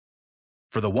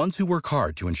For the ones who work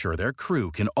hard to ensure their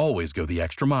crew can always go the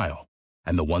extra mile,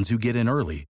 and the ones who get in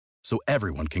early so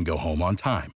everyone can go home on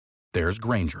time, there's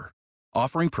Grainger,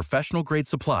 offering professional-grade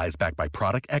supplies backed by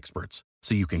product experts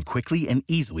so you can quickly and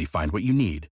easily find what you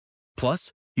need.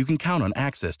 Plus, you can count on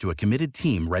access to a committed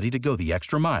team ready to go the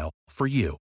extra mile for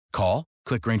you. Call,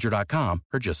 click Grainger.com,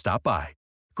 or just stop by.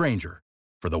 Grainger,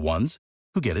 for the ones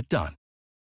who get it done.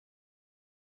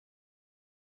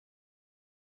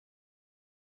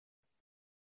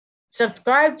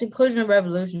 Subscribe to Inclusion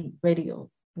Revolution Radio,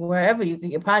 wherever you get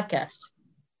your podcasts.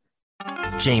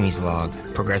 Jamie's Log,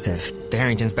 Progressive, The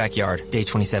Harrington's Backyard, day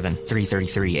 27,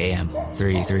 3:33 a.m.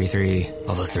 333.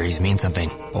 All those threes mean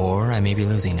something. Or I may be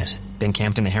losing it. Been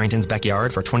camped in the Harrington's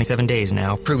backyard for 27 days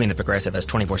now, proving that Progressive has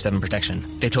 24/7 protection.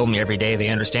 They've told me every day they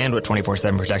understand what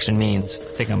 24/7 protection means.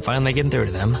 Think I'm finally getting through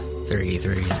to them.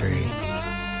 333.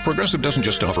 Progressive doesn't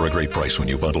just offer a great price when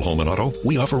you bundle home and auto.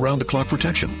 We offer round-the-clock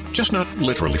protection. Just not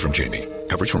literally from Jamie.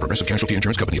 Coverage from Progressive Casualty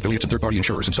Insurance Company, affiliates, and third-party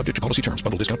insurers, and subject to policy terms.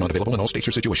 Bundle discount not available in all states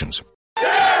or situations.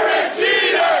 Derek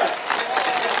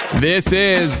Jeter! This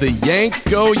is the Yanks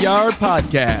Go Yard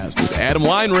podcast with Adam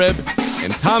Weinrib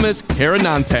and Thomas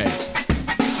Carinante.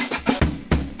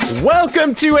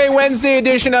 Welcome to a Wednesday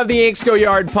edition of the Yanks Go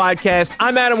Yard podcast.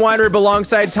 I'm Adam Weinrib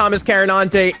alongside Thomas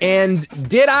Carinante. And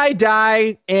did I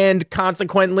die and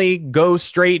consequently go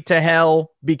straight to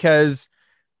hell? Because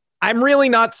I'm really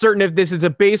not certain if this is a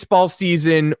baseball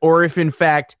season or if, in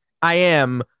fact, I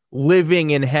am living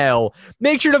in hell.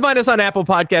 Make sure to find us on Apple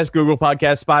Podcasts, Google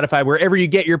Podcasts, Spotify, wherever you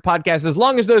get your podcasts, as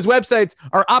long as those websites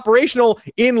are operational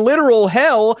in literal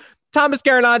hell. Thomas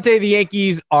Carinante, the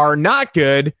Yankees are not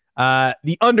good.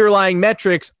 The underlying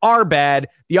metrics are bad.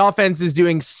 The offense is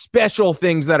doing special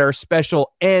things that are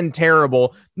special and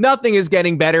terrible. Nothing is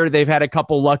getting better. They've had a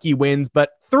couple lucky wins,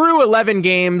 but through 11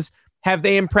 games, have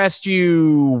they impressed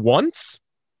you once?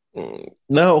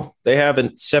 No, they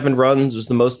haven't. 7 runs was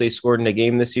the most they scored in a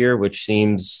game this year, which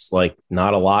seems like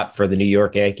not a lot for the New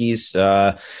York Yankees.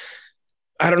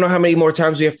 I don't know how many more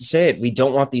times we have to say it. We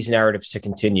don't want these narratives to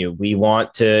continue. We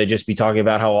want to just be talking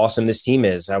about how awesome this team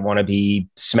is. I want to be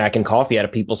smacking coffee out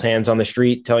of people's hands on the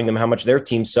street, telling them how much their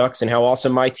team sucks and how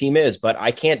awesome my team is. But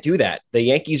I can't do that. The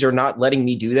Yankees are not letting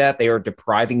me do that. They are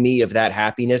depriving me of that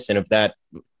happiness and of that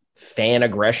fan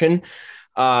aggression.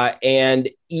 And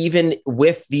even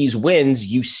with these wins,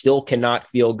 you still cannot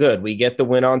feel good. We get the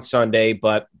win on Sunday,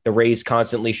 but the Rays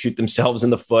constantly shoot themselves in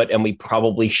the foot, and we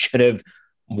probably should have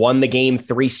won the game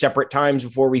 3 separate times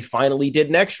before we finally did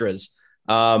in extras.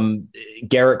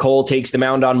 Garrett Cole takes the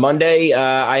mound on Monday.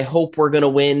 I hope we're going to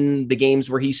win the games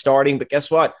where he's starting, but guess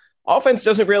what? Offense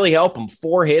doesn't really help him.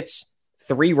 4 hits,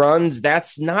 3 runs.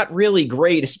 That's not really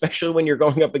great, especially when you're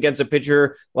going up against a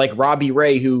pitcher like Robbie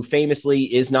Ray, who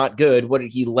famously is not good. What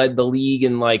did he led the league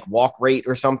in like walk rate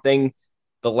or something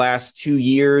the last 2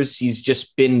 years? He's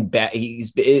just been bad.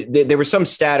 There was some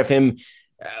stat of him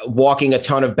walking a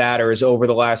ton of batters over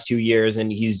the last 2 years,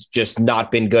 and he's just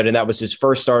not been good. And that was his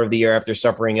first start of the year after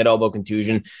suffering an elbow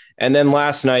contusion. And then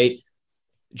last night,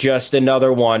 just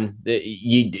another one.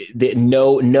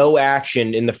 No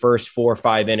action in the first 4 or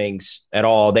 5 innings at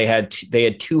all. They had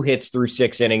 2 hits through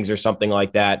 6 innings or something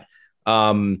like that.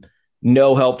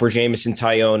 No help for Jameson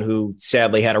Taillon, who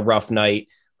sadly had a rough night.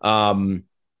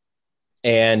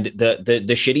 And the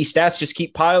shitty stats just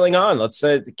keep piling on. Let's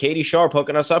say Katie Sharp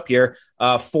hooking us up here.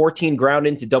 14 ground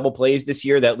into double plays this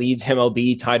year. That leads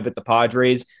MLB, tied with the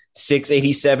Padres.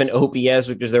 687 OPS,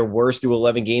 which is their worst through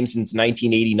 11 games since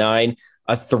 1989.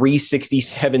 A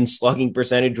 367 slugging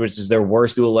percentage, which is their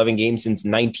worst through 11 games since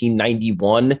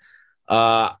 1991.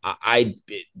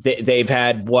 They've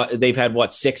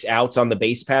had 6 outs on the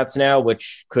base paths now,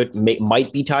 which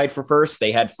might be tied for first.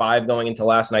 They had 5 going into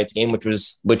last night's game, which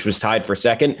was tied for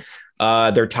second.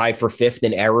 They're tied for 5th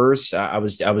in errors. I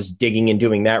was digging and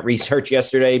doing that research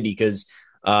yesterday because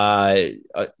the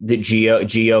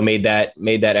Gio made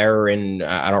that error in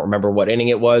I don't remember what inning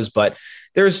it was, but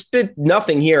there's been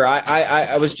nothing here.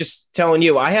 I was just telling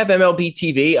you, I have MLB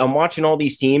TV. I'm watching all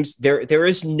these teams. There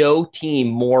is no team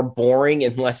more boring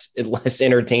and less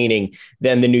entertaining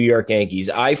than the New York Yankees.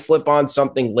 I flip on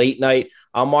something late night.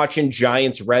 I'm watching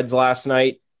Giants Reds last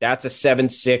night. That's a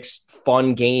 7-6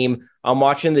 fun game. I'm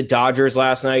watching the Dodgers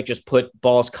last night, just put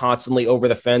balls constantly over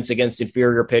the fence against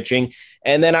inferior pitching.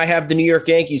 And then I have the New York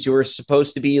Yankees, who are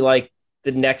supposed to be like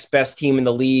the next best team in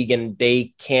the league, and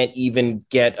they can't even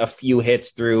get a few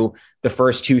hits through the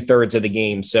first 2/3 of the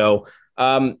game. So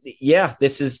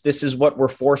this is what we're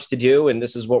forced to do, and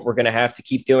this is what we're going to have to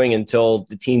keep doing until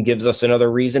the team gives us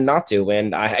another reason not to.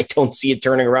 And I don't see it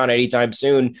turning around anytime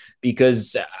soon,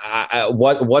 because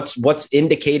what's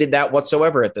indicated that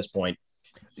whatsoever at this point.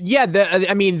 Yeah,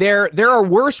 there are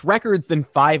worse records than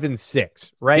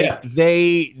 5-6, right? Yeah.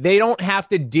 They don't have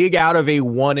to dig out of a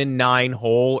 1-9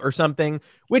 hole or something,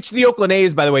 which the Oakland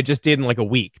A's, by the way, just did in like a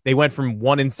week. They went from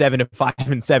 1-7 to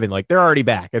 5-7. Like they're already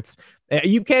back. It's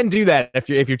you can do that if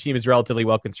your team is relatively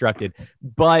well constructed.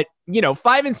 But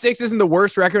 5-6 isn't the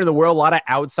worst record in the world. A lot of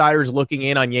outsiders looking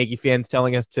in on Yankee fans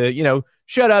telling us to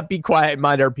shut up, be quiet,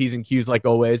 mind our P's and Q's like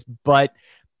always. But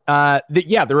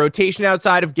the rotation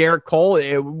outside of Garrett Cole.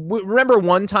 Remember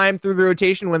one time through the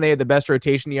rotation when they had the best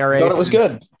rotation ERA? I thought it was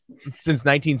good since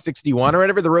 1961 or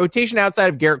whatever. The rotation outside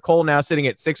of Garrett Cole now sitting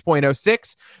at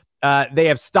 6.06. They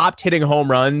have stopped hitting home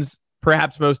runs.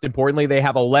 Perhaps most importantly, they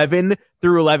have 11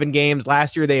 through 11 games.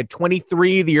 Last year, they had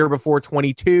 23. The year before,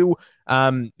 22.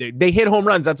 They hit home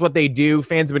runs. That's what they do.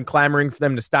 Fans have been clamoring for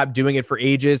them to stop doing it for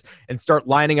ages and start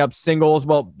lining up singles.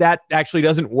 Well, that actually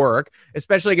doesn't work,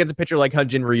 especially against a pitcher like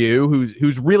Hyun-Jin Ryu,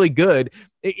 who's really good.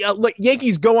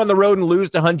 Yankees go on the road and lose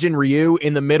to Hyun-Jin Ryu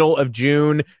in the middle of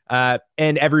June, and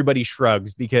everybody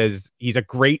shrugs because he's a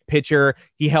great pitcher.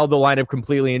 He held the lineup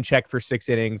completely in check for 6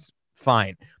 innings.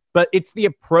 Fine. But it's the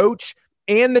approach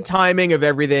and the timing of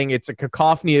everything. It's a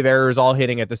cacophony of errors all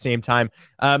hitting at the same time.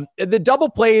 The double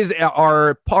plays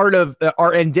are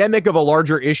endemic of a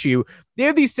larger issue. They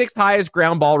have the 6th highest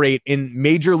ground ball rate in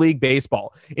Major League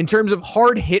Baseball. In terms of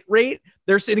hard hit rate,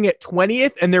 they're sitting at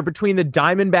 20th, and they're between the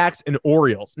Diamondbacks and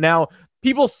Orioles. Now,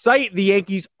 people cite the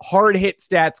Yankees' hard hit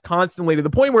stats constantly to the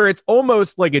point where it's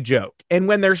almost like a joke. And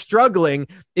when they're struggling,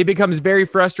 it becomes very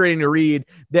frustrating to read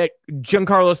that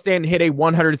Giancarlo Stanton hit a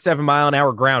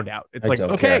 107-mile-an-hour ground out. It's like,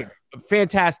 okay,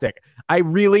 fantastic. I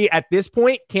really, at this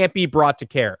point, can't be brought to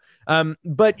care.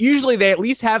 But usually they at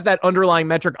least have that underlying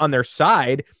metric on their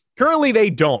side. Currently,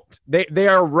 they don't. They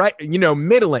are right,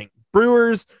 middling.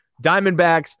 Brewers,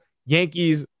 Diamondbacks,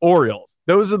 Yankees, Orioles.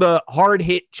 Those are the hard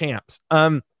hit champs.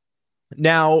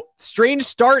 Now, strange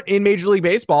start in Major League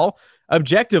Baseball.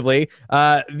 Objectively,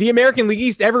 the American League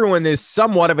East, everyone is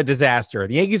somewhat of a disaster.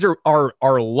 The Yankees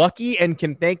are lucky and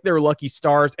can thank their lucky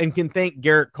stars and can thank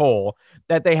Garrett Cole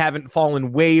that they haven't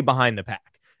fallen way behind the pack.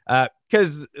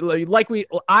 Because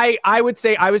I would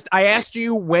say I asked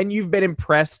you when you've been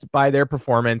impressed by their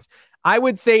performance. I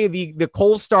would say the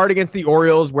Cole start against the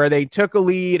Orioles, where they took a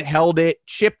lead, held it,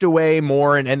 chipped away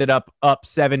more, and ended up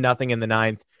 7-0 in the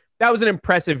 9th. That was an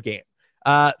impressive game.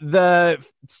 The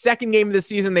second game of the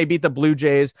season, they beat the Blue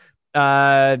Jays.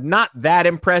 Not that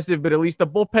impressive, but at least the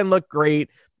bullpen looked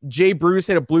great. Jay Bruce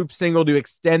hit a bloop single to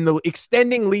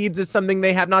extending leads is something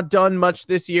they have not done much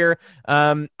this year.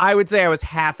 I would say I was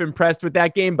half impressed with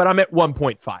that game, but I'm at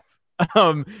 1.5.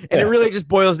 It really just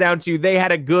boils down to they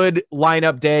had a good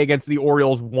lineup day against the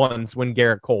Orioles once when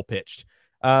Garrett Cole pitched.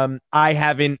 I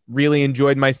haven't really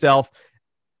enjoyed myself.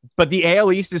 But the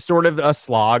AL East is sort of a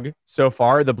slog so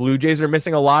far. The Blue Jays are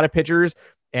missing a lot of pitchers,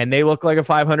 and they look like a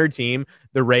 500 team.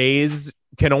 The Rays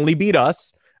can only beat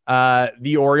us.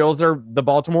 The Orioles are the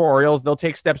Baltimore Orioles. They'll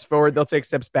take steps forward. They'll take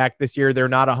steps back this year. They're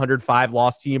not a 105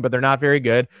 loss team, but they're not very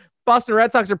good. Boston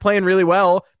Red Sox are playing really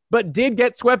well, but did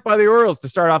get swept by the Orioles to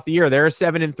start off the year. They're a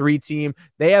 7-3 team.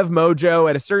 They have mojo.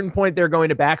 At a certain point, they're going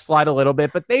to backslide a little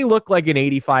bit, but they look like an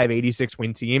 85, 86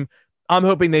 win team. I'm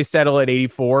hoping they settle at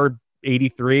 84,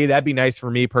 83. That'd be nice for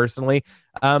me personally.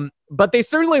 But they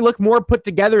certainly look more put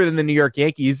together than the New York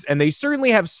Yankees, and they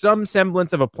certainly have some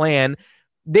semblance of a plan.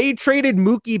 They traded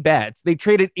Mookie Betts. They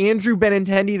traded Andrew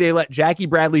Benintendi. They let Jackie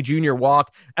Bradley Jr.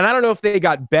 walk. And I don't know if they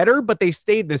got better, but they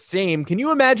stayed the same. Can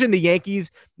you imagine the Yankees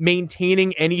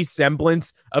maintaining any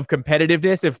semblance of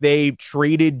competitiveness if they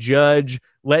traded Judge,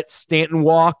 let Stanton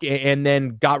walk, and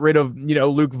then got rid of,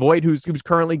 Luke Voit, who's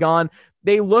currently gone?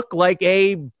 They look like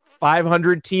a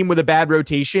 500 team with a bad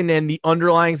rotation, and the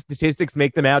underlying statistics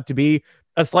make them out to be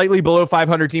a slightly below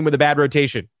 500 team with a bad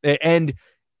rotation. And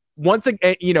once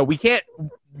again,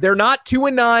 they're not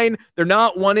 2-9, they're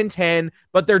not 1-10,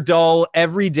 but they're dull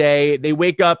every day. They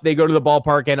wake up, they go to the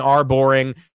ballpark and are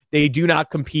boring. They do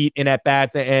not compete in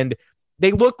at-bats, and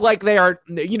they look like they are,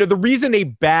 the reason a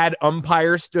bad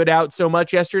umpire stood out so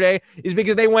much yesterday is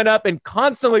because they went up and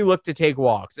constantly looked to take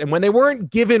walks. And when they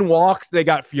weren't given walks, they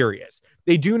got furious.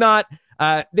 They do not,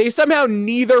 they somehow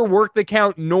neither work the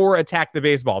count nor attack the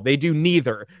baseball. They do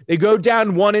neither. They go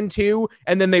down 1-2,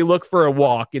 and then they look for a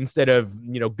walk instead of,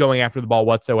 going after the ball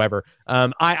whatsoever.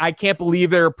 I can't believe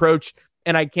their approach,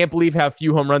 and I can't believe how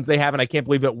few home runs they have, and I can't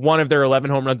believe that one of their 11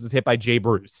 home runs is hit by Jay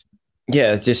Bruce.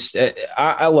 Yeah, just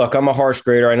I look, I'm a harsh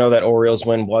grader. I know that Orioles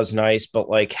win was nice, but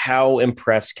how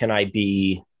impressed can I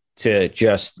be to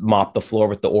just mop the floor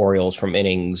with the Orioles from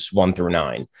innings 1 through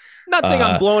 9? not saying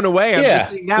I'm blown away. I'm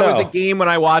just saying that was a game when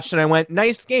I watched and I went,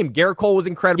 nice game. Garrett Cole was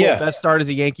incredible. Best start as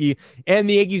a Yankee. And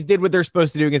the Yankees did what they're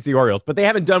supposed to do against the Orioles, but they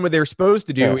haven't done what they're supposed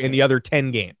to do in the other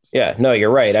 10 games. Yeah, no, you're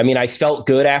right. I mean, I felt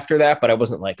good after that, but I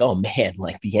wasn't like, oh man,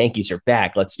 like the Yankees are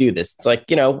back. Let's do this. It's like,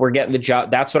 we're getting the job.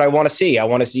 That's what I want to see. I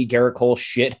want to see Garrett Cole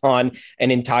shit on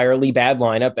an entirely bad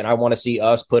lineup. And I want to see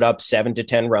us put up 7 to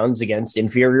 10 runs against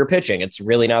inferior pitching. It's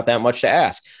really not that much to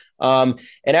ask. And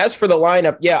as for the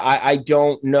lineup, I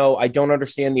don't know. I don't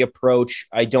understand the approach.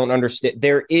 I don't understand.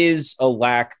 There is a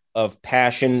lack of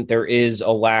passion. There is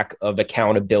a lack of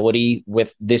accountability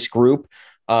with this group.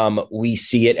 We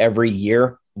see it every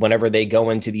year whenever they go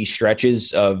into these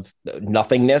stretches of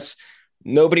nothingness.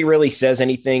 Nobody really says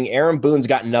anything. Aaron Boone's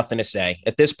got nothing to say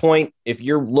at this point. If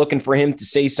you're looking for him to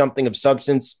say something of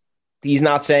substance, he's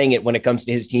not saying it when it comes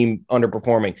to his team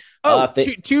underperforming.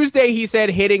 Tuesday, he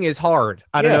said hitting is hard.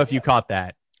 I don't know if you caught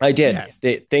that. I did.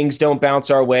 Things don't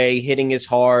bounce our way. Hitting is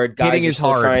hard. Guys are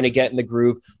still trying to get in the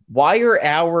groove. Why are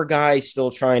our guys still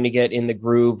trying to get in the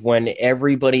groove when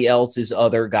everybody else's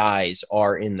other guys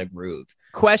are in the groove?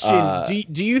 Question.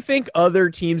 Do you think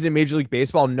other teams in Major League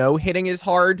Baseball know hitting is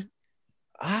hard?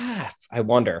 I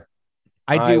wonder.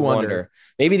 I wonder.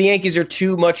 Maybe the Yankees are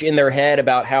too much in their head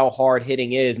about how hard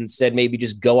hitting is. Instead, maybe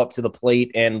just go up to the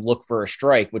plate and look for a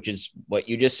strike, which is what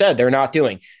you just said. They're not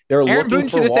doing. They're Aaron looking Boone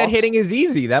should have said hitting is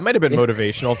easy. That might have been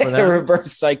motivational for them.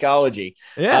 Reverse psychology.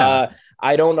 Yeah.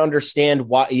 I don't understand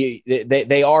why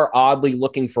they are oddly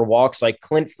looking for walks. Like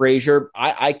Clint Frazier,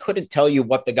 I couldn't tell you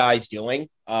what the guy's doing.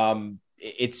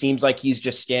 It seems like he's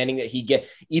just standing that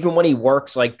even when he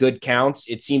works like good counts,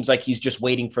 it seems like he's just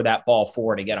waiting for that ball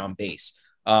forward to get on base.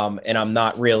 And I'm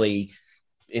not really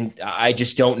I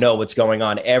just don't know what's going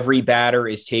on. Every batter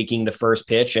is taking the first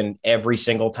pitch, and every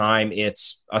single time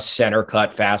it's a center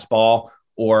cut fastball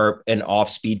or an off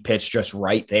speed pitch just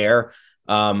right there.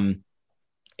 And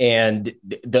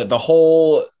the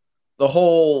whole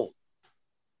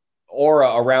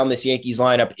aura around this Yankees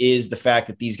lineup is the fact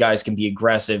that these guys can be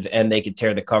aggressive and they could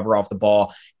tear the cover off the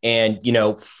ball. And,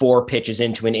 4 pitches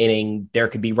into an inning, there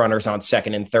could be runners on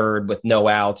second and third with no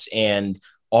outs. And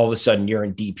all of a sudden you're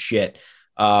in deep shit.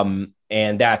 And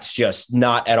that's just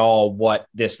not at all what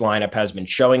this lineup has been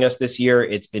showing us this year.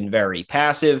 It's been very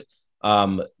passive.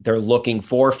 They're looking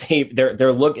for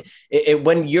they're looking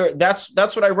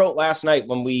that's what I wrote last night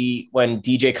when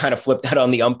DJ kind of flipped out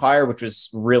on the umpire, which was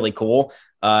really cool.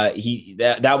 Was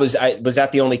that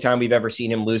the only time we've ever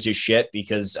seen him lose his shit?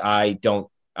 Because I don't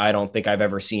think I've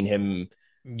ever seen him.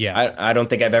 Yeah. I don't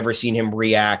think I've ever seen him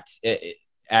react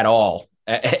at all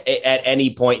at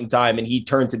any point in time. And he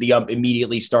turned to the ump,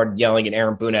 immediately started yelling, and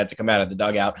Aaron Boone had to come out of the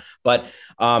dugout. But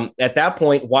at that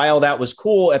point, while that was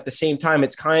cool, at the same time,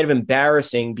 it's kind of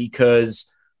embarrassing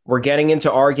because we're getting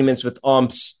into arguments with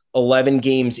umps 11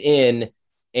 games in,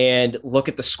 and look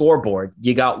at the scoreboard.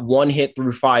 You got 1 hit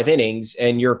through 5 innings,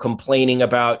 and you're complaining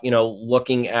about,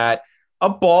 looking at a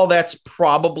ball that's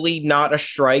probably not a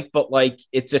strike, but like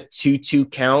it's a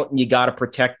 2-2 count and you got to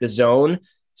protect the zone.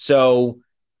 So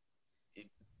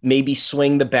maybe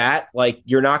swing the bat. Like,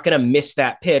 you're not going to miss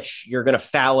that pitch. You're going to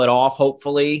foul it off,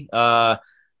 hopefully.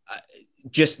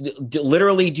 Just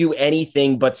literally do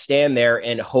anything but stand there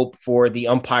and hope for the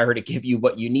umpire to give you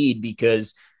what you need,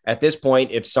 because at this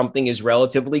point, if something is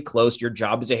relatively close, your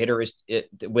job as a hitter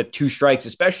with 2 strikes,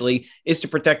 especially, is to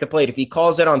protect the plate. If he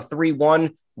calls it on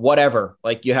 3-1, whatever,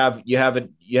 like you have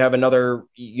another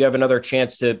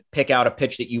chance to pick out a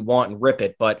pitch that you want and rip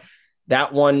it. But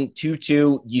that one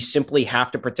 2-2, you simply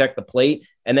have to protect the plate.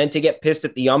 And then to get pissed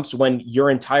at the umps when your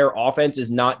entire offense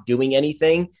is not doing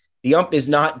anything. The ump is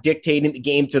not dictating the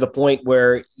game to the point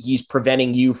where he's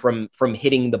preventing you from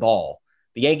hitting the ball.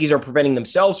 The Yankees are preventing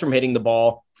themselves from hitting the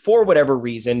ball for whatever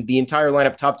reason. The entire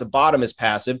lineup top to bottom is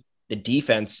passive. The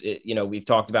defense, we've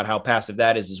talked about how passive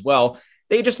that is as well.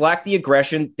 They just lack the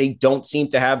aggression. They don't seem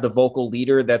to have the vocal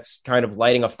leader that's kind of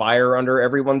lighting a fire under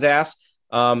everyone's ass.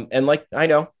 And I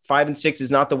know 5-6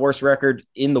 is not the worst record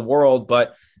in the world,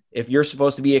 but if you're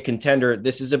supposed to be a contender,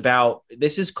 this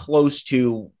is close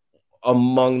to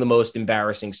among the most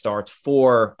embarrassing starts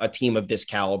for a team of this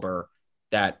caliber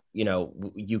that,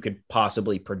 you could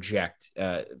possibly project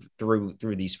through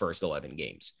these first 11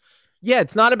 games. Yeah,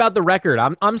 it's not about the record.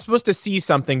 I'm supposed to see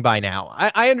something by now.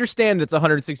 I understand it's a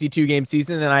 162 game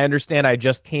season, and I understand I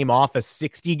just came off a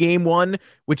 60 game one,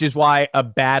 which is why a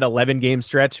bad 11 game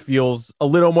stretch feels a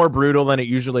little more brutal than it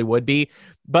usually would be.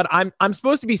 But I'm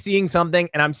supposed to be seeing something,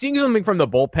 and I'm seeing something from the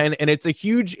bullpen, and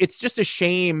it's just a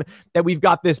shame that we've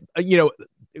got this,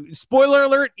 spoiler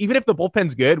alert, even if the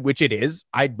bullpen's good, which it is,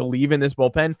 I believe in this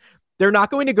bullpen, they're not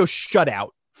going to go shut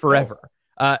out forever.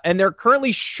 and they're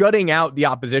currently shutting out the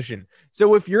opposition.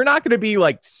 So if you're not going to be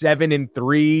like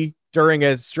 7-3 during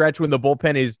a stretch when the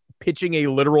bullpen is pitching a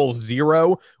literal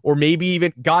 0, or maybe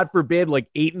even, God forbid, like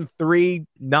 8-3,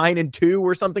 9-2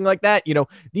 or something like that.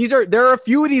 There are a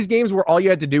few of these games where all you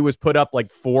had to do was put up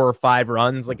like 4 or 5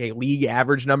 runs, like a league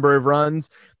average number of runs.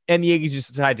 And the Yankees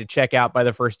just decided to check out by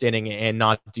the first inning and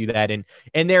not do that. And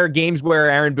there are games where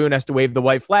Aaron Boone has to wave the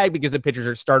white flag because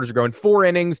the starters are going 4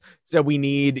 innings. So we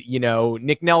need,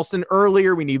 Nick Nelson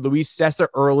earlier. We need Luis Cessa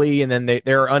early. And then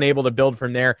they're unable to build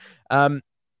from there.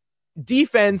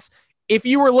 Defense, if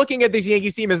you were looking at this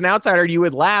Yankees team as an outsider, you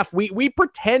would laugh. We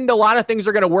pretend a lot of things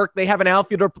are going to work. They have an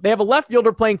outfielder. They have a left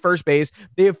fielder playing first base.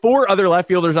 They have 4 other left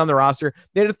fielders on the roster.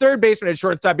 They had a third baseman at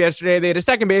shortstop yesterday. They had a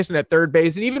second baseman at third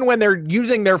base. And even when they're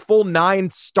using their full 9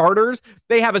 starters,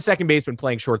 they have a second baseman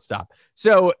playing shortstop.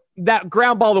 So that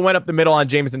ground ball that went up the middle on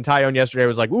Jameson Taillon yesterday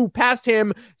was like, ooh, past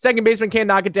him. Second baseman can't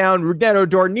knock it down. Rougned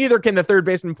Odor, neither can the third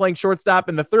baseman playing shortstop.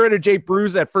 And the throw to Jay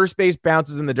Bruce at first base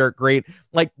bounces in the dirt. Great.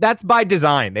 Like, that's by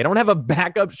design. They don't have a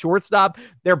backup shortstop.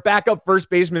 Their backup first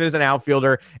baseman is an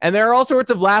outfielder. And there are all sorts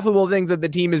of laughable things that the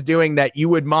team is doing that you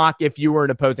would mock if you were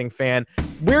an opposing fan.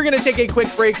 We're going to take a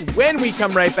quick break. When we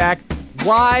come right back,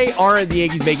 why aren't the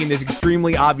Yankees making this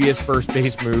extremely obvious first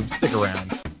base move? Stick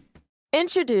around.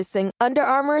 Introducing Under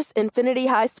Armour's Infinity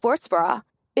High Sports Bra.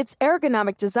 Its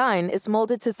ergonomic design is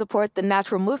molded to support the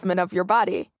natural movement of your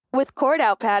body. With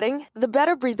cord-out padding, the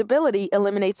better breathability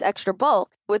eliminates extra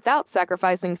bulk without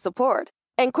sacrificing support.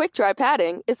 And quick-dry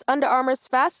padding is Under Armour's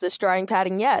fastest-drying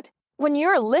padding yet. When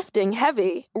you're lifting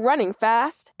heavy, running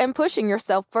fast, and pushing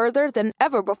yourself further than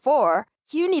ever before,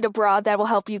 you need a bra that will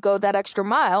help you go that extra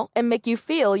mile and make you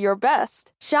feel your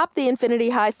best. Shop the Infinity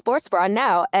High Sports Bra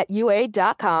now at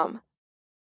UA.com.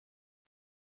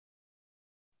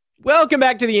 Welcome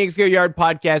back to the Yanks Go Yard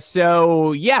podcast.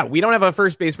 So, yeah, we don't have a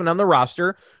first baseman on the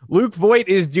roster. Luke Voit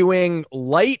is doing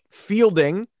light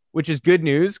fielding, which is good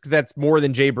news because that's more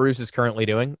than Jay Bruce is currently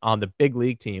doing on the big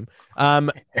league team.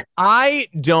 I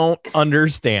don't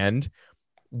understand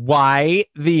why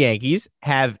the Yankees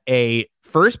have a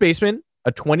first baseman,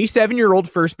 a 27-year-old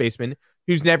first baseman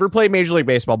who's never played Major League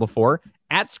Baseball before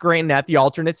at Scranton at the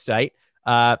alternate site,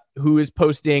 who is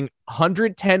posting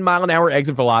 110-mile-an-hour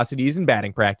exit velocities in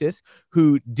batting practice,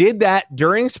 who did that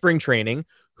during spring training,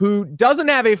 who doesn't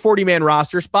have a 40-man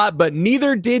roster spot, but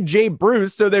neither did Jay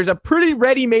Bruce. So there's a pretty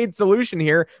ready-made solution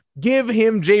here. Give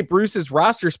him Jay Bruce's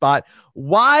roster spot.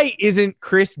 Why isn't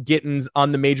Chris Gittens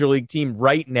on the Major League team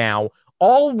right now?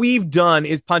 All we've done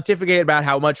is pontificate about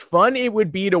how much fun it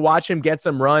would be to watch him get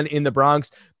some run in the Bronx.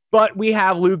 But we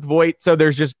have Luke Voit, so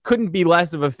there's just couldn't be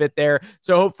less of a fit there.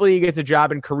 So hopefully he gets a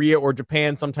job in Korea or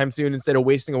Japan sometime soon instead of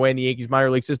wasting away in the Yankees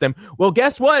minor league system. Well,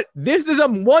 guess what? This is a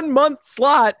 1-month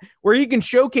slot where he can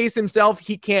showcase himself.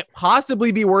 He can't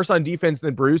possibly be worse on defense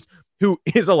than Bruce, who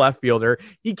is a left fielder.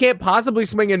 He can't possibly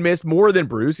swing and miss more than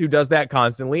Bruce, who does that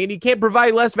constantly. And he can't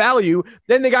provide less value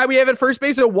than the guy we have at first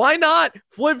base. So why not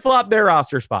flip-flop their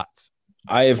roster spots?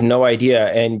 I have no idea.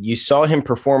 And you saw him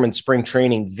perform in spring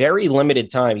training, very limited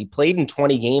time. He played in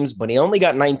 20 games, but he only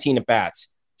got 19 at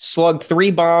bats, slugged 3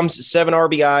 bombs, 7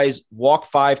 RBIs, walked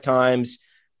 5 times,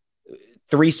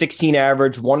 316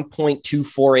 average,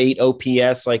 1.248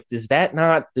 OPS. Like, does that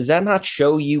not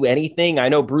show you anything? I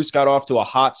know Bruce got off to a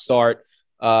hot start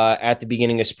at the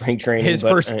beginning of spring training. His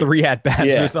first 3 at-bats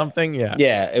or something.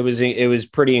 Yeah, it was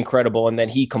pretty incredible. And then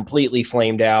he completely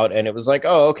flamed out. And it was like,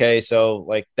 oh, okay. So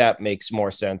like that makes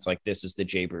more sense. Like this is the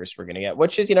Jay Bruce we're going to get,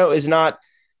 which is, is not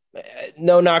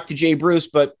no knock to Jay Bruce,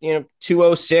 but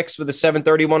 206 with a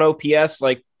 731 OPS.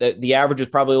 Like the average is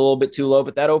probably a little bit too low,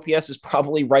 but that OPS is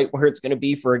probably right where it's going to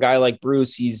be for a guy like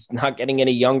Bruce. He's not getting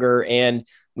any younger, and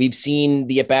we've seen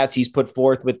the at-bats he's put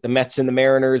forth with the Mets and the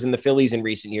Mariners and the Phillies in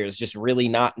recent years, just really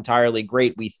not entirely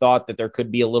great. We thought that there could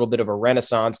be a little bit of a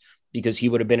renaissance because he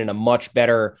would have been in a much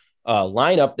better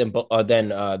lineup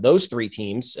than those 3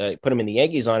 teams. Put him in the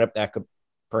Yankees lineup, that could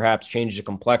perhaps change the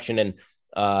complexion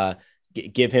and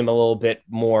give him a little bit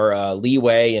more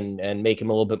leeway and make him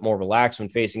a little bit more relaxed when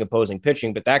facing opposing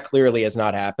pitching. But that clearly has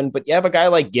not happened. But you have a guy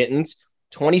like Gittens,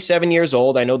 27 years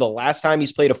old. I know the last time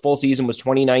he's played a full season was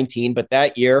 2019, but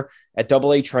that year at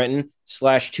AA Trenton,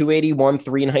 /281,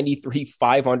 393,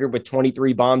 500 with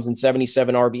 23 bombs and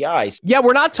 77 RBIs. Yeah,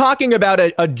 we're not talking about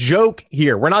a joke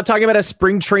here. We're not talking about a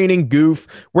spring training goof.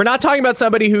 We're not talking about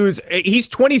somebody he's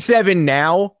 27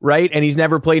 now, right? And he's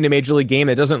never played in a major league game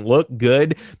that doesn't look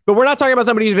good. But we're not talking about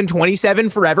somebody who's been 27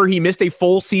 forever. He missed a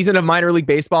full season of minor league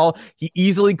baseball. He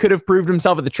easily could have proved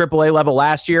himself at the AAA level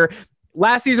last year.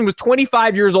 last season was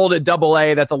 25 years old at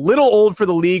Double-A. That's a little old for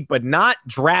the league, but not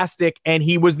drastic. And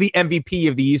he was the MVP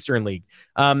of the Eastern League.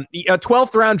 A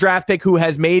 12th round draft pick who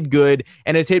has made good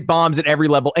and has hit bombs at every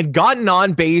level and gotten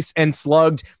on base and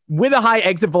slugged with a high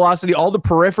exit velocity, all the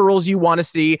peripherals you want to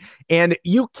see. And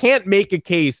you can't make a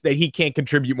case that he can't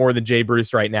contribute more than Jay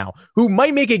Bruce right now, who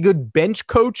might make a good bench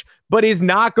coach, but is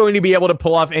not going to be able to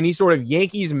pull off any sort of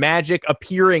Yankees magic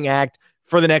appearing act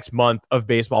for the next month of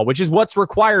baseball, which is what's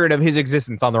required of his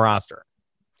existence on the roster.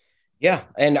 Yeah.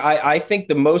 And I think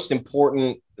the most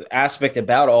important aspect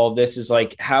about all of this is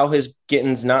like, how has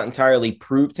Gittins not entirely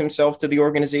proved himself to the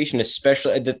organization?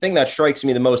 Especially the thing that strikes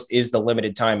me the most is the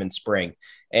limited time in spring.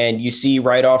 And you see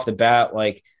right off the bat,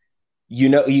 like,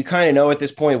 you kind of know at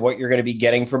this point what you're going to be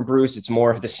getting from Bruce. It's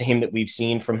more of the same that we've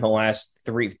seen from the last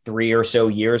three or so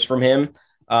years from him.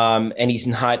 And he's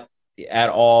not at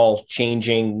all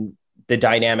changing the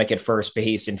dynamic at first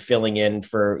base and filling in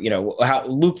for, how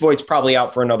Luke Voigt's probably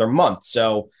out for another month.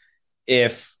 So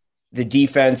if the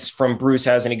defense from Bruce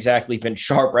hasn't exactly been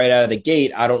sharp right out of the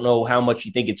gate, I don't know how much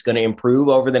you think it's going to improve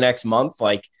over the next month.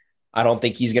 Like, I don't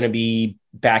think he's going to be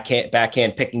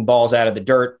backhand picking balls out of the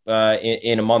dirt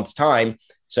in a month's time.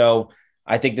 So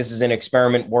I think this is an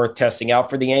experiment worth testing out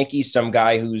for the Yankees. Some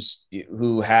guy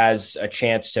who has a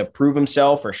chance to prove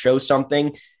himself or show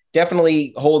something.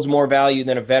 Definitely holds more value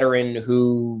than a veteran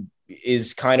who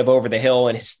is kind of over the hill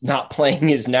and is not playing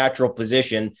his natural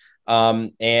position.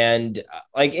 And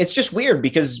like, it's just weird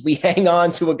because we hang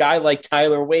on to a guy like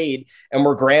Tyler Wade and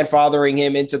we're grandfathering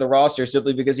him into the roster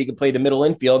simply because he can play the middle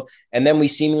infield. And then we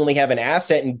seemingly have an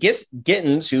asset in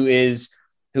Gittins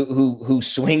who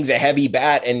swings a heavy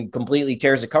bat and completely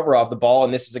tears the cover off the ball.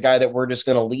 And this is a guy that we're just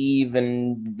going to leave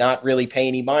and not really pay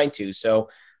any mind to. So,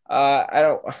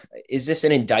 is this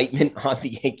an indictment on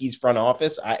the Yankees front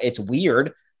office? It's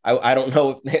weird. I don't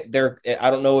know if I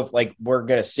don't know if like we're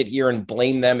going to sit here and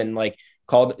blame them and like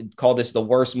call this the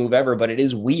worst move ever, but it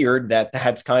is weird that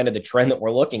that's kind of the trend that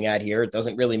we're looking at here. It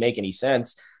doesn't really make any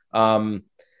sense.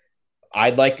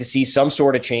 I'd like to see some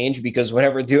sort of change because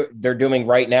whatever they're doing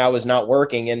right now is not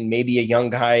working. And maybe a young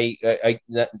guy,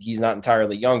 he's not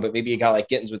entirely young, but maybe a guy like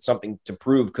Gittins with something to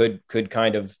prove could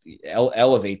kind of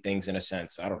elevate things in a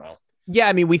sense. I don't know. Yeah,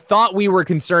 I mean, we thought we were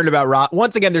concerned about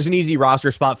once again, there's an easy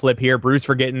roster spot flip here. Bruce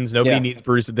for Gittins. Nobody needs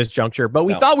Bruce at this juncture, but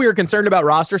we thought we were concerned about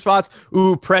roster spots.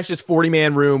 Ooh, precious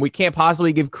 40-man room. We can't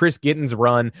possibly give Chris Gittins a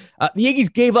run. The Yankees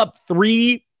gave up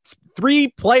three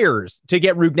players to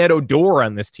get Rougned Odor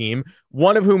on this team,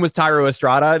 one of whom was Thairo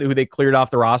Estrada, who they cleared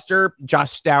off the roster,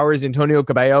 Josh Stowers, Antonio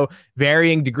Cabello,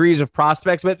 varying degrees of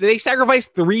prospects, but they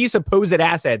sacrificed three supposed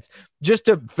assets just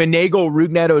to finagle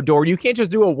Rougned Odor. You can't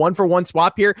just do a 1-for-1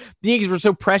 swap here. The Yankees were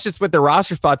so precious with their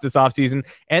roster spots this offseason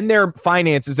and their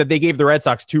finances that they gave the Red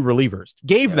Sox two relievers,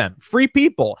 gave them free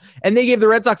people, and they gave the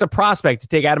Red Sox a prospect to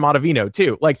take Adam Ottavino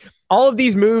too. Like, all of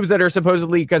these moves that are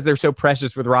supposedly because they're so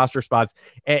precious with roster spots,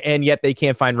 and yet they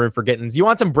can't find room for Gittins. You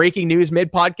want some breaking news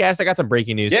mid-podcast? I got some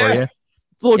breaking news for you. It's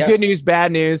a little good news,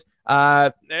 bad news.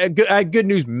 Good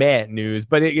news, meh news,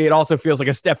 but it also feels like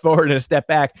a step forward and a step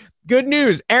back. Good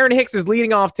news. Aaron Hicks is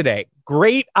leading off today.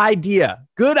 Great idea.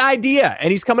 Good idea. And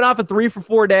he's coming off a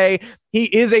 3-for-4 day. He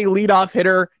is a leadoff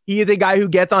hitter. He is a guy who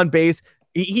gets on base.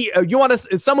 You want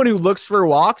someone who looks for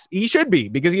walks? He should be,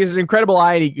 because he has an incredible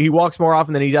eye and he walks more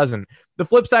often than he doesn't. The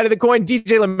flip side of the coin,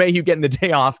 DJ LeMahieu getting the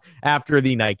day off after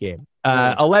the night game.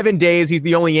 11 days. He's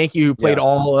the only Yankee who played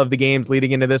all of the games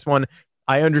leading into this one.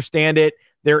 I understand it.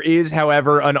 There is,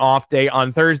 however, an off day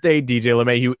on Thursday. DJ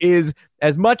LeMahieu is,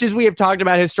 as much as we have talked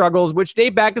about his struggles, which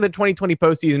date back to the 2020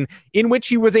 postseason, in which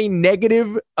he was a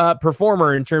negative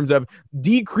performer in terms of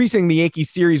decreasing the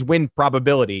Yankees series win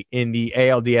probability in the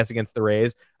ALDS against the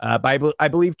Rays by, I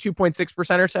believe,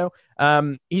 2.6% or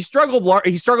so. He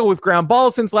struggled with ground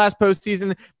balls since last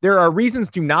postseason. There are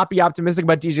reasons to not be optimistic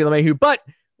about DJ LeMahieu, but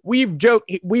we've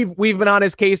been on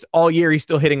his case all year. He's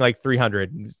still hitting like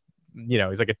 300. He's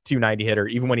like a 290 hitter,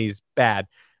 even when he's bad.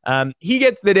 He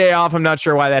gets the day off. I'm not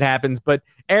sure why that happens, but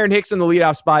Aaron Hicks in the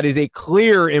leadoff spot is a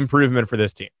clear improvement for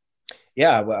this team.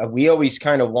 Yeah, we always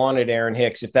kind of wanted Aaron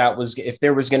Hicks if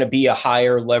there was going to be a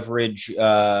higher leverage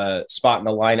spot in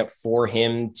the lineup for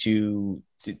him to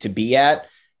be at.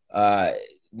 The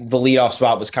leadoff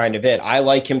spot was kind of it. I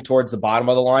like him towards the bottom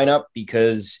of the lineup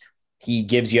because he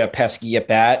gives you a pesky at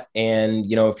bat,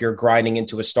 and if you're grinding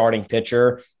into a starting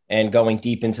pitcher and going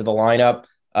deep into the lineup,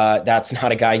 that's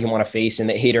not a guy you want to face in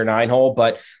the 8 or 9 hole.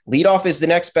 But leadoff is the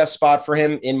next best spot for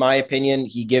him, in my opinion.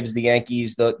 He gives the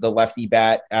Yankees the lefty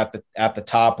bat at the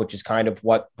top, which is kind of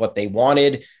what they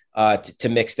wanted to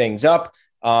mix things up.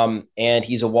 And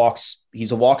he's a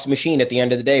walks machine at the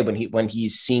end of the day when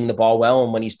he's seeing the ball well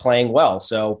and when he's playing well.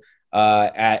 So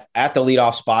at the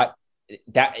leadoff spot,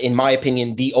 that, in my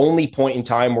opinion, the only point in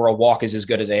time where a walk is as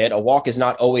good as a hit. A walk is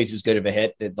not always as good of a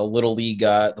hit. The little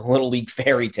league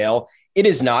fairy tale. It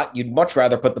is not. You'd much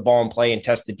rather put the ball in play and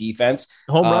test the defense.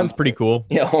 Home run's pretty cool.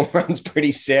 Yeah, home run's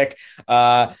pretty sick.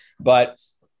 But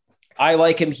I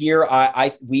like him here.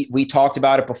 We talked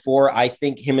about it before. I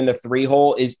think him in the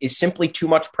 3-hole is simply too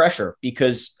much pressure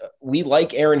because we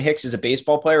like Aaron Hicks as a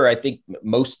baseball player. I think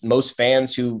most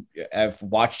fans who have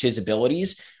watched his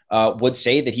abilities would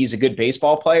say that he's a good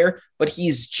baseball player, but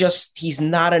he's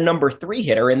not a number 3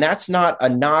 hitter. And that's not a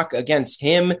knock against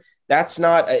him. That's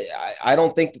not, I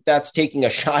don't think that's taking a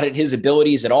shot at his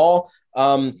abilities at all.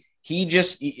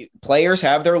 Players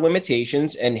have their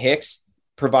limitations, and Hicks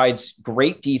provides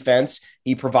great defense.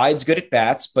 He provides good at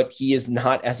bats, but he is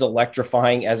not as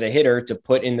electrifying as a hitter to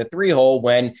put in the 3-hole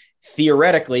when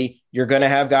theoretically you're going to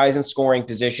have guys in scoring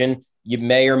position. You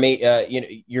may or may,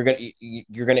 you're going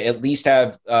to at least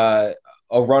have a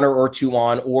runner or two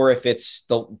on, or if it's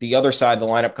the other side of the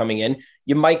lineup coming in,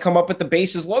 you might come up with the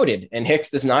bases loaded. And Hicks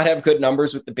does not have good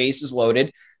numbers with the bases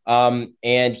loaded.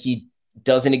 And he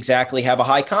doesn't exactly have a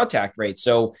high contact rate.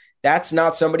 So that's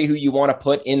not somebody who you want to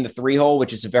put in the 3-hole,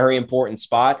 which is a very important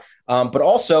spot. But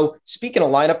also, speaking of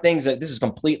lineup things, this is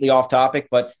completely off topic,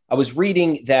 but I was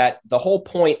reading that the whole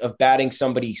point of batting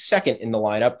somebody second in the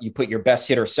lineup, you put your best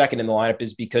hitter second in the lineup,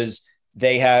 is because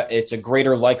it's a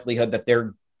greater likelihood that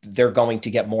they're going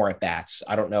to get more at bats.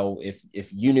 I don't know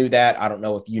if you knew that. I don't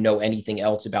know if you know anything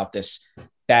else about this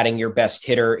batting your best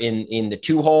hitter in the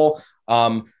 2-hole.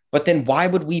 But then why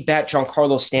would we bat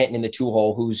Giancarlo Stanton in the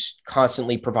 2-hole, who's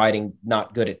constantly providing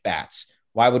not good at bats?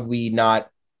 Why would we not?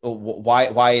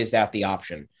 Why is that the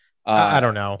option? I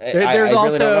don't know. There's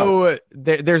also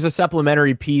there's a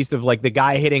supplementary piece of like the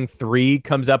guy hitting 3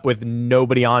 comes up with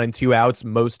nobody on and 2 outs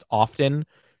most often.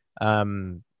 I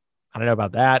don't know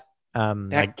about that.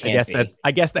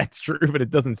 I guess that's true, but it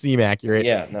doesn't seem accurate.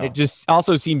 Yeah, no. It just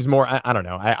also seems more. I don't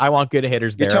know. I want good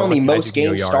hitters. You're telling me most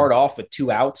games start off with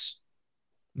 2 outs?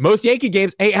 Most Yankee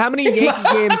games. Hey, how many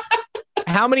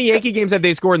Yankee games have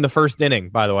they scored in the first inning,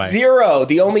 by the way? 0.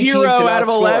 The only team to not out of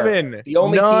 11. Score. The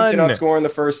only team to not score in the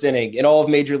first inning in all of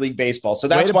Major League Baseball. So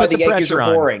that's why the Yankees are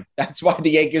boring. That's why the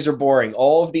Yankees are boring.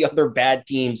 All of the other bad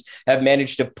teams have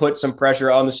managed to put some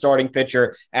pressure on the starting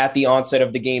pitcher at the onset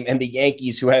of the game. And the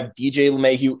Yankees, who have DJ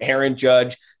LeMahieu, Aaron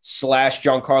Judge /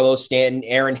 Giancarlo Stanton,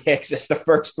 Aaron Hicks as the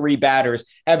first 3 batters,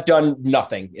 have done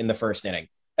nothing in the first inning.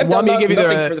 I've done nothing for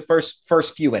the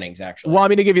first few innings, actually.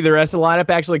 Want me to give you the rest of the lineup,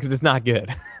 actually, because it's not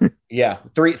good. Yeah,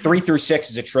 3 through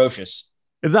 6 is atrocious.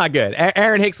 It's not good.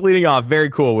 Aaron Hicks leading off, very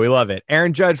cool. We love it.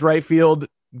 Aaron Judge right field,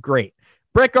 great.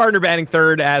 Brett Gardner batting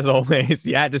third, as always.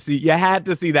 You had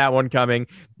to see that one coming.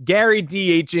 Gary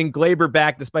DHing, Glaber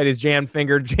back despite his jammed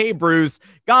finger. Jay Bruce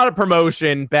got a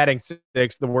promotion, batting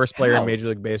 6th, the worst player in Major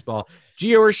League Baseball.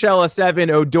 Gio Urshela 7,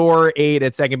 Odor 8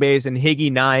 at second base, and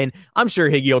Higgy 9. I'm sure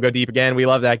Higgy will go deep again. We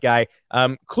love that guy.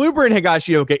 Kluber and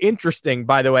Higashioka, interesting,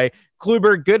 by the way.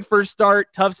 Kluber, good first start,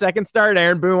 tough second start.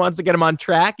 Aaron Boone wants to get him on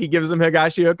track. He gives him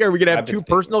Higashioka. Are we going to have 2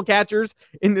 personal catchers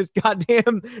in this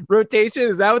goddamn rotation?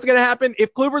 Is that what's going to happen?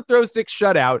 If Kluber throws 6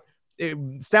 shutout,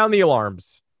 sound the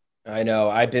alarms. I know.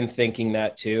 I've been thinking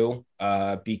that too,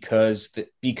 because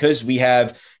you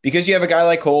have a guy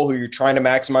like Cole who you're trying to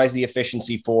maximize the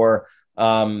efficiency for,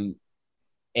 and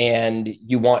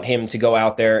you want him to go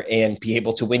out there and be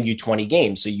able to win you 20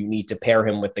 games. So you need to pair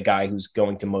him with the guy who's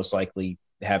going to most likely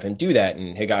have him do that.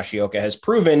 And Higashioka has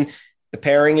proven the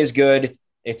pairing is good.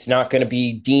 It's not going to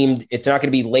be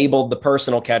labeled the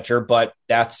personal catcher, but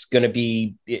that's going to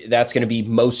be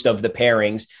most of the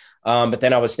pairings. But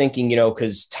then I was thinking,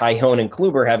 because Tyone and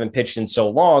Kluber haven't pitched in so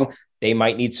long, they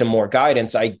might need some more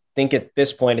guidance. I think at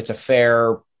this point, it's a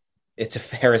fair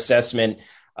assessment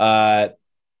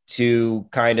to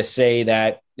kind of say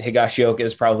that Higashioka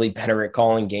is probably better at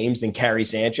calling games than Gary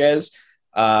Sanchez.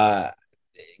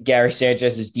 Gary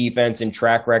Sanchez's defense and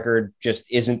track record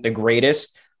just isn't the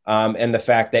greatest. And the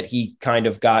fact that he kind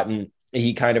of got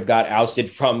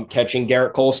ousted from catching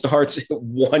Garrett Cole starts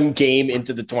 1 game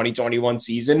into the 2021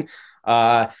 season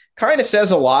kind of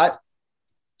says a lot.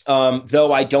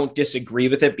 Though I don't disagree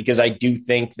with it, because I do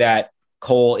think that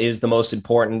Cole is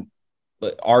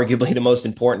arguably the most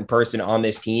important person on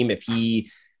this team. If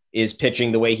he is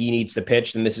pitching the way he needs to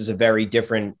pitch, then this is a very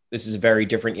different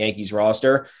Yankees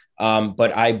roster.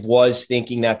 But I was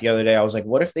thinking that the other day. I was like,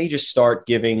 what if they just start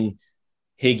giving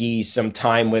Higgy some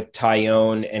time with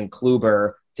Tyone and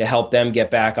Kluber to help them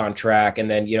get back on track. And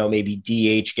then, maybe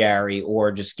DH Gary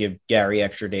or just give Gary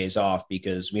extra days off,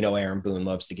 because we know Aaron Boone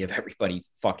loves to give everybody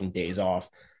fucking days off.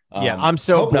 I'm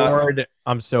so bored.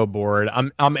 I'm so bored.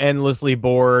 I'm endlessly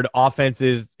bored. Offense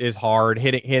is hard.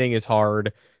 Hitting is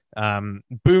hard.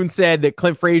 Boone said that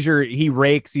Clint Frazier, he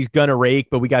rakes. He's gonna rake,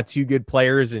 but we got two good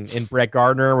players in Brett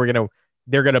Gardner.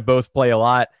 They're gonna both play a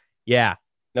lot. Yeah.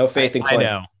 No faith in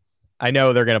Clint. I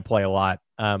know they're gonna play a lot.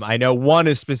 I know one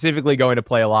is specifically going to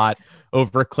play a lot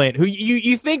over Clint, who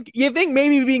you think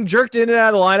maybe being jerked in and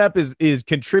out of the lineup is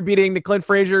contributing to Clint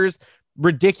Frazier's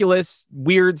ridiculous,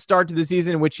 weird start to the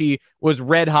season, in which he was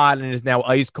red hot and is now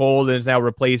ice cold and is now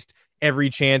replaced every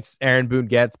chance Aaron Boone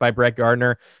gets by Brett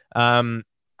Gardner.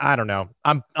 I don't know.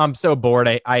 I'm so bored.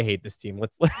 I hate this team.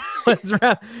 Let's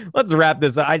wrap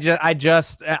this up.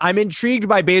 I'm intrigued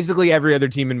by basically every other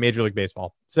team in Major League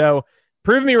Baseball. So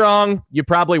prove me wrong. You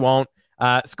probably won't.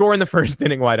 Score in the first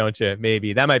inning. Why don't you?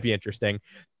 Maybe that might be interesting.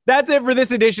 That's it for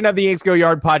this edition of the Yanks Go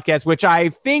Yard podcast, which I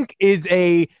think is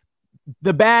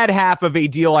the bad half of a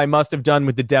deal I must have done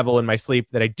with the devil in my sleep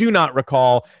that I do not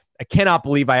recall. I cannot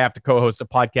believe I have to co-host a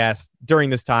podcast during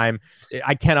this time.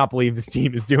 I cannot believe this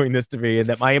team is doing this to me, and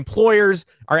that my employers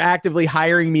are actively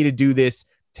hiring me to do this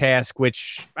task,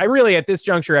 which I really, at this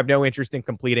juncture, have no interest in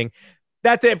completing.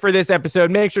 That's it for this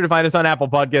episode. Make sure to find us on Apple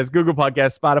Podcasts, Google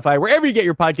Podcasts, Spotify, wherever you get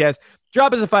your podcasts.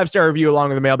 Drop us a 5-star review along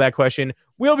with a mailbag question.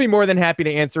 We'll be more than happy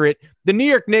to answer it. The New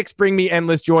York Knicks bring me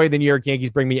endless joy. The New York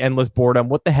Yankees bring me endless boredom.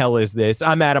 What the hell is this?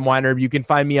 I'm Adam Weinrib. You can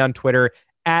find me on Twitter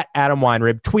at Adam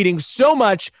Weinrib, tweeting so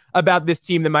much about this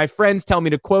team that my friends tell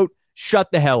me to, quote, shut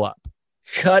the hell up.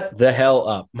 Shut the hell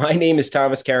up. My name is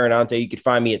Thomas Carinante. You can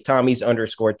find me at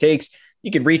Tommy's_takes. You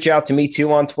can reach out to me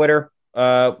too on Twitter.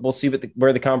 We'll see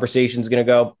where the conversation is going to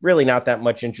go. Really not that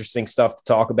much interesting stuff to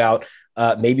talk about.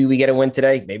 Maybe we get a win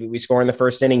today. Maybe we score in the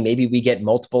first inning. Maybe we get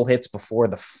multiple hits before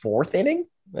the fourth inning.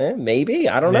 Maybe.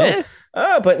 I don't know.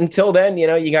 But until then, you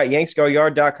got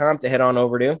yanksgoyard.com to head on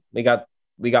over to.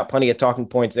 We got plenty of talking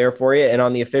points there for you. And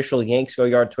on the official Yanks Go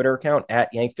Yard Twitter account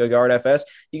at YankGoYardFS,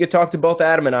 you can talk to both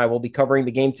Adam and I. We'll be covering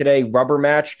the game today. Rubber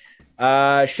match.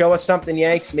 Show us something,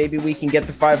 Yanks. Maybe we can get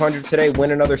to 500 today,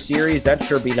 win another series. That'd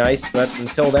sure be nice. But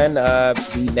until then,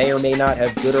 we may or may not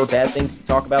have good or bad things to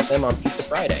talk about them on Pizza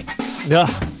Friday.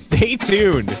 Stay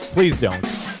tuned. Please don't.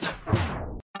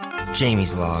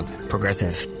 Jamie's log.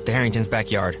 Progressive. The Harrington's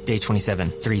backyard. Day 27,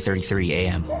 3:33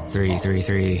 a.m.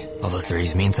 333. All those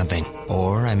threes mean something.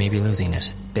 Or I may be losing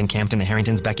it. Been camped in the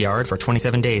Harrington's backyard for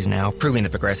 27 days now, proving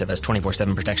that Progressive has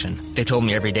 24/7 protection. They told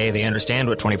me every day they understand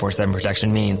what 24/7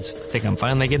 protection means. Think I'm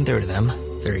finally getting through to them.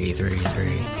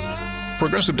 333.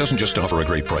 Progressive doesn't just offer a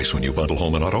great price when you bundle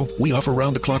home and auto. We offer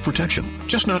round-the-clock protection.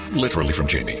 Just not literally from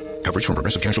Jamie. Coverage from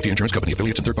Progressive Casualty Insurance Company,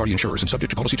 affiliates, and third-party insurers, and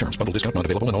subject to policy terms. Bundle discount not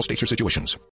available in all states or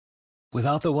situations.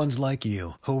 Without the ones like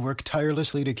you, who work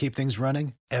tirelessly to keep things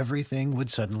running, everything would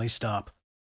suddenly stop.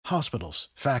 Hospitals,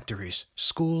 factories,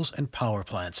 schools, and power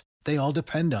plants, they all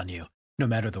depend on you. No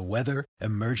matter the weather,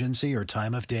 emergency, or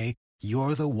time of day,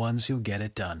 you're the ones who get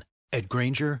it done. At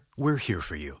Grainger, we're here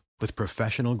for you with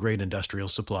professional-grade industrial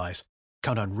supplies.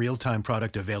 Count on real-time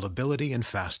product availability and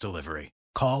fast delivery.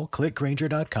 Call, click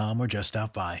Grainger.com, or just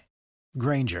stop by.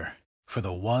 Grainger, for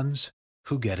the ones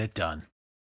who get it done.